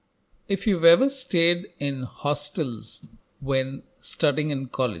If you've ever stayed in hostels when studying in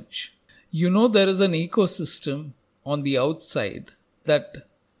college, you know there is an ecosystem on the outside that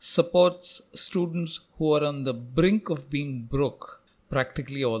supports students who are on the brink of being broke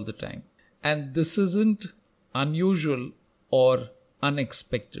practically all the time. And this isn't unusual or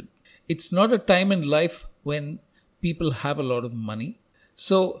unexpected. It's not a time in life when people have a lot of money.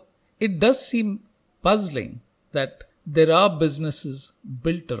 So it does seem puzzling that there are businesses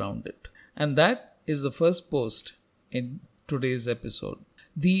built around it. And that is the first post in today's episode.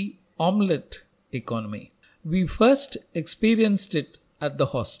 The omelet economy. We first experienced it at the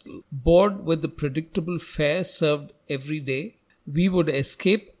hostel. Bored with the predictable fare served every day, we would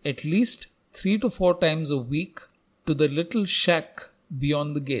escape at least 3 to 4 times a week to the little shack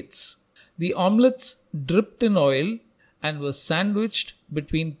beyond the gates. The omelets dripped in oil and were sandwiched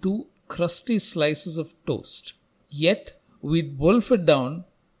between 2 crusty slices of toast. Yet, we'd wolf it down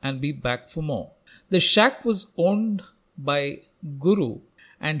and be back for more. The shack was owned by Guru,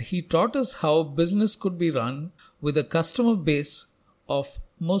 and he taught us how business could be run with a customer base of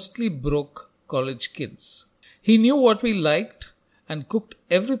mostly broke college kids. He knew what we liked and cooked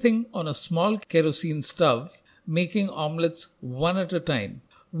everything on a small kerosene stove, making omelets one at a time.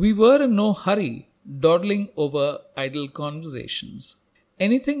 We were in no hurry, dawdling over idle conversations.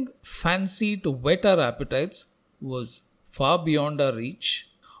 Anything fancy to whet our appetites was far beyond our reach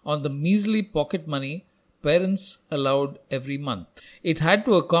on the measly pocket money parents allowed every month. It had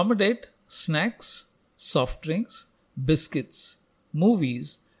to accommodate snacks, soft drinks, biscuits,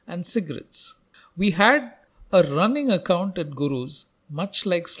 movies, and cigarettes. We had a running account at Guru's, much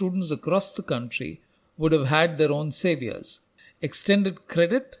like students across the country would have had their own saviors, extended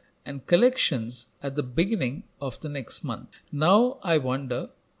credit and collections at the beginning of the next month. Now I wonder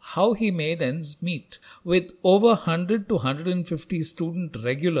how he made ends meet. With over 100 to 150 student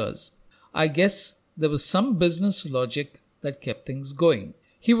regulars, I guess there was some business logic that kept things going.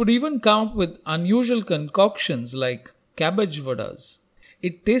 He would even come up with unusual concoctions like cabbage vadas.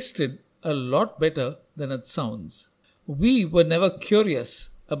 It tasted a lot better than it sounds. We were never curious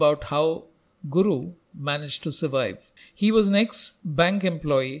about how Guru managed to survive. He was an ex-bank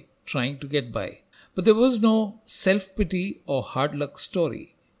employee trying to get by. But there was no self-pity or hard luck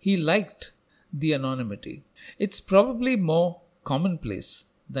story. He liked the anonymity. It's probably more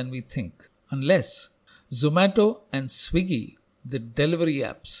commonplace than we think. Unless Zomato and Swiggy, the delivery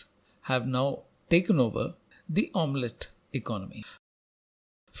apps, have now taken over the omelette economy.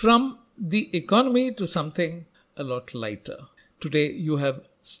 From the economy to something a lot lighter. Today you have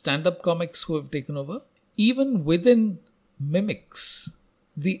stand-up comics who have taken over. Even within mimics,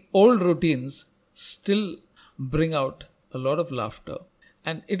 the old routines still bring out a lot of laughter.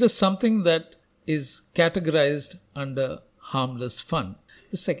 And it is something that is categorized under harmless fun.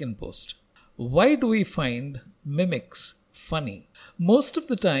 The second post. Why do we find mimics funny? Most of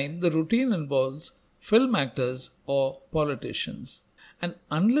the time, the routine involves film actors or politicians. And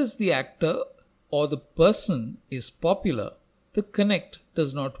unless the actor or the person is popular, the connect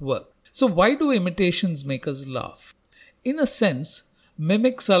does not work. So why do imitations make us laugh? In a sense,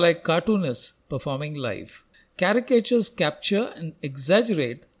 mimics are like cartoonists performing live. Caricatures capture and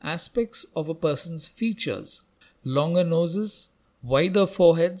exaggerate aspects of a person's features. Longer noses, wider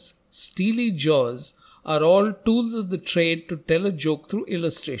foreheads, steely jaws are all tools of the trade to tell a joke through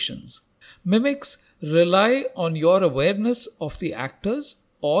illustrations. Mimics rely on your awareness of the actor's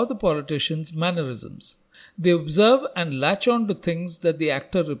or the politician's mannerisms. They observe and latch on to things that the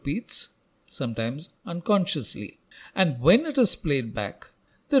actor repeats, sometimes unconsciously. And when it is played back,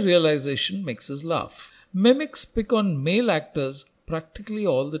 the realization makes us laugh. Mimics pick on male actors practically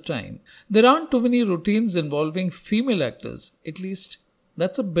all the time. There aren't too many routines involving female actors. At least,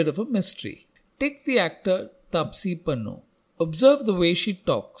 that's a bit of a mystery. Take the actor Taapsee Pannu. Observe the way she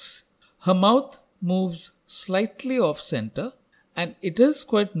talks. Her mouth moves slightly off center, and it is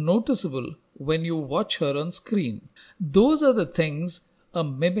quite noticeable when you watch her on screen. Those are the things a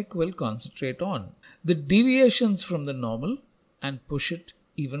mimic will concentrate on. The deviations from the normal and push it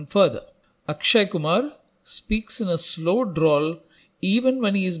even further. Akshay Kumar speaks in a slow drawl even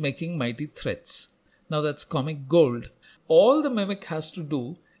when he is making mighty threats. Now that's comic gold. All the mimic has to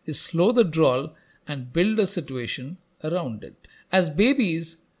do is slow the drawl and build a situation around it. As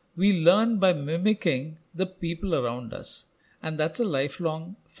babies, we learn by mimicking the people around us. And that's a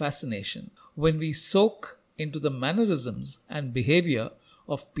lifelong fascination. When we soak into the mannerisms and behavior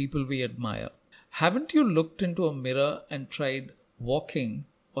of people we admire. Haven't you looked into a mirror and tried walking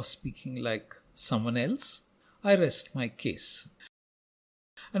or speaking like someone else? I rest my case.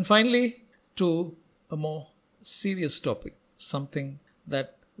 And finally, to a more serious topic, something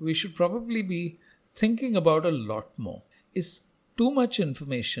that we should probably be thinking about a lot more. Is too much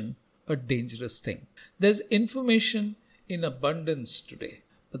information a dangerous thing? There's information in abundance today,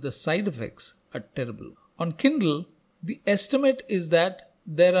 but the side effects are terrible. On Kindle, the estimate is that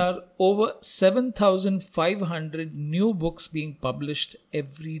there are over 7,500 new books being published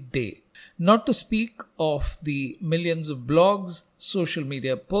every day. Not to speak of the millions of blogs, social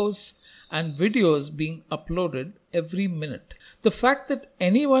media posts, and videos being uploaded every minute. The fact that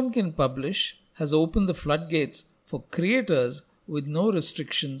anyone can publish has opened the floodgates for creators with no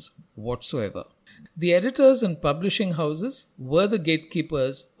restrictions whatsoever. The editors and publishing houses were the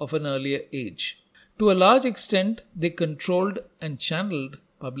gatekeepers of an earlier age. To a large extent, they controlled and channeled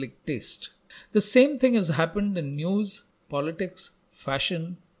public taste. The same thing has happened in news, politics,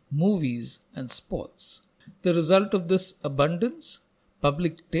 fashion, movies, and sports. The result of this abundance,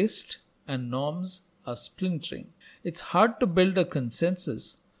 public taste, and norms are splintering. It's hard to build a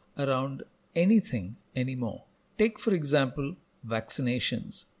consensus around anything anymore. Take, for example,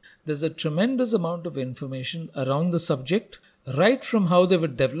 vaccinations. There's a tremendous amount of information around the subject, right from how they were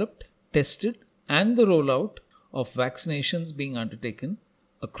developed, tested, and the rollout of vaccinations being undertaken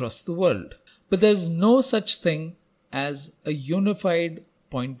across the world. But there's no such thing as a unified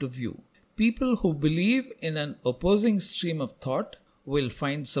point of view. People who believe in an opposing stream of thought will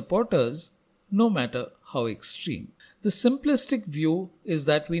find supporters no matter how extreme. The simplistic view is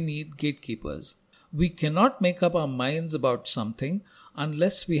that we need gatekeepers. We cannot make up our minds about something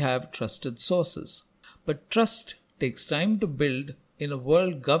unless we have trusted sources. But trust takes time to build in a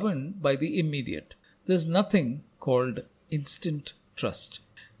world governed by the immediate. There's nothing called instant trust.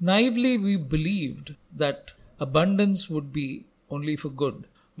 Naively, we believed that abundance would be only for good,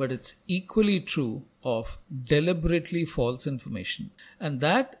 but it's equally true of deliberately false information. And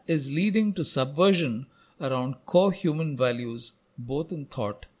that is leading to subversion around core human values, both in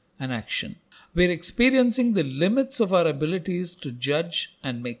thought and action. We're experiencing the limits of our abilities to judge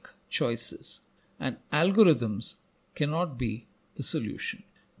and make choices, and algorithms cannot be the solution.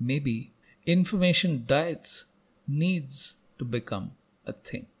 Maybe information diets needs to become a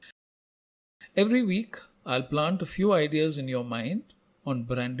thing. Every week, I'll plant a few ideas in your mind on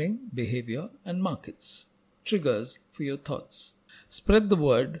branding, behavior, and markets. Triggers for your thoughts. Spread the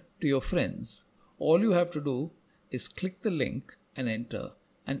word to your friends. All you have to do is click the link and enter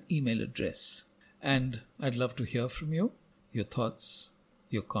an email address. And I'd love to hear from you, your thoughts,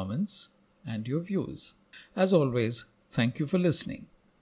 your comments, and your views. As always, thank you for listening.